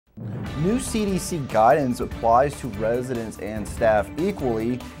New CDC guidance applies to residents and staff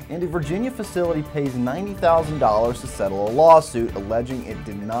equally, and a Virginia facility pays $90,000 to settle a lawsuit alleging it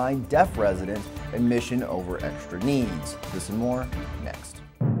denied deaf residents admission over extra needs. This and more next.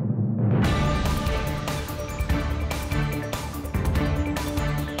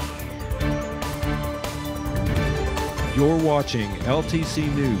 You're watching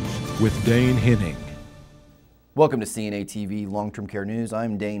LTC News with Dane Henning. Welcome to CNA TV Long-Term Care News.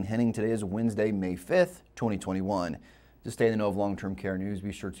 I'm Dane Henning. Today is Wednesday, May 5th, 2021. To stay in the know of long-term care news,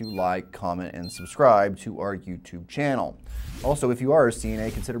 be sure to like, comment, and subscribe to our YouTube channel. Also, if you are a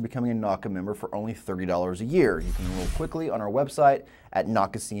CNA, consider becoming a NAHCA member for only $30 a year. You can enroll quickly on our website at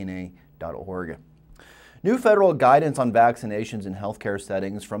NAHCA.org. New federal guidance on vaccinations in healthcare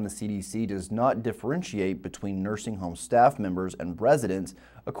settings from the CDC does not differentiate between nursing home staff members and residents,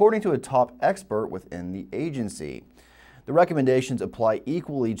 according to a top expert within the agency. The recommendations apply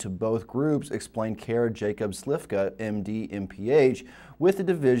equally to both groups, explained Kara Jacob-Slifka, MD, MPH, with the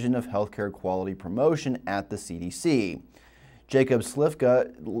Division of Healthcare Quality Promotion at the CDC.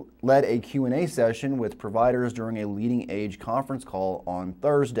 Jacob-Slifka led a Q&A session with providers during a leading age conference call on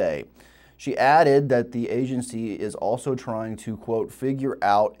Thursday. She added that the agency is also trying to, quote, figure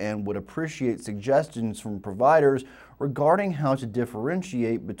out and would appreciate suggestions from providers regarding how to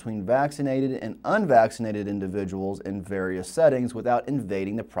differentiate between vaccinated and unvaccinated individuals in various settings without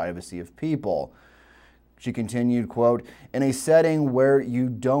invading the privacy of people. She continued, quote, in a setting where you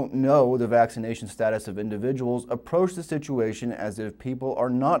don't know the vaccination status of individuals, approach the situation as if people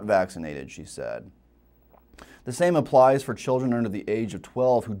are not vaccinated, she said. The same applies for children under the age of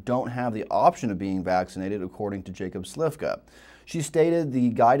 12 who don't have the option of being vaccinated, according to Jacob-Slifka. She stated the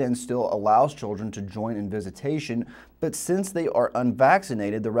guidance still allows children to join in visitation, but since they are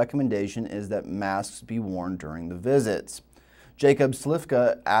unvaccinated, the recommendation is that masks be worn during the visits.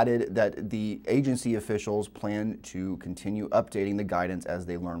 Jacob-Slifka added that the agency officials plan to continue updating the guidance as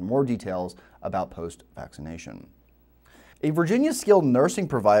they learn more details about post-vaccination. A Virginia skilled nursing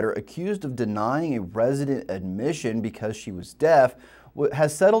provider accused of denying a resident admission because she was deaf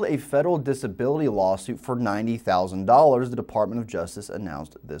has settled a federal disability lawsuit for $90,000, the Department of Justice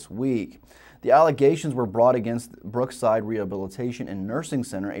announced this week. The allegations were brought against Brookside Rehabilitation and Nursing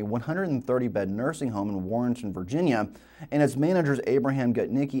Center, a 130-bed nursing home in Warrenton, Virginia, and its managers Abraham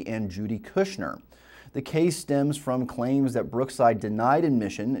Gutnicki and Judy Kushner. The case stems from claims that Brookside denied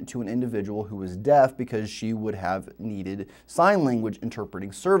admission to an individual who was deaf because she would have needed sign language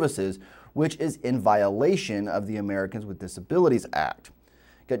interpreting services, which is in violation of the Americans with Disabilities Act.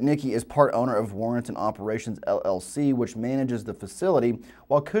 Gutnicki is part owner of Warrenton Operations LLC, which manages the facility,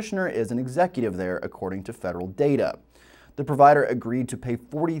 while Kushner is an executive there, according to federal data. The provider agreed to pay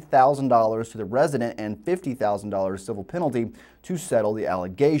 $40,000 to the resident and $50,000 civil penalty to settle the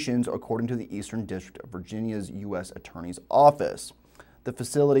allegations, according to the Eastern District of Virginia's U.S. Attorney's Office. The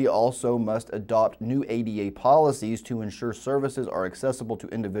facility also must adopt new ADA policies to ensure services are accessible to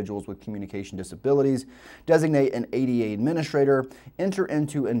individuals with communication disabilities, designate an ADA administrator, enter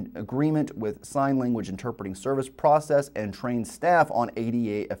into an agreement with sign language interpreting service process, and train staff on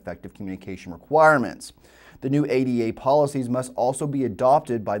ADA effective communication requirements. The new ADA policies must also be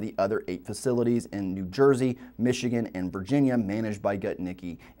adopted by the other 8 facilities in New Jersey, Michigan, and Virginia managed by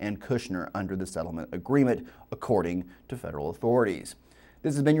Gutnicki and Kushner under the settlement agreement, according to federal authorities.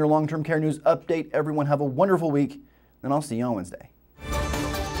 This has been your long-term care news update. Everyone have a wonderful week, and I'll see you on Wednesday.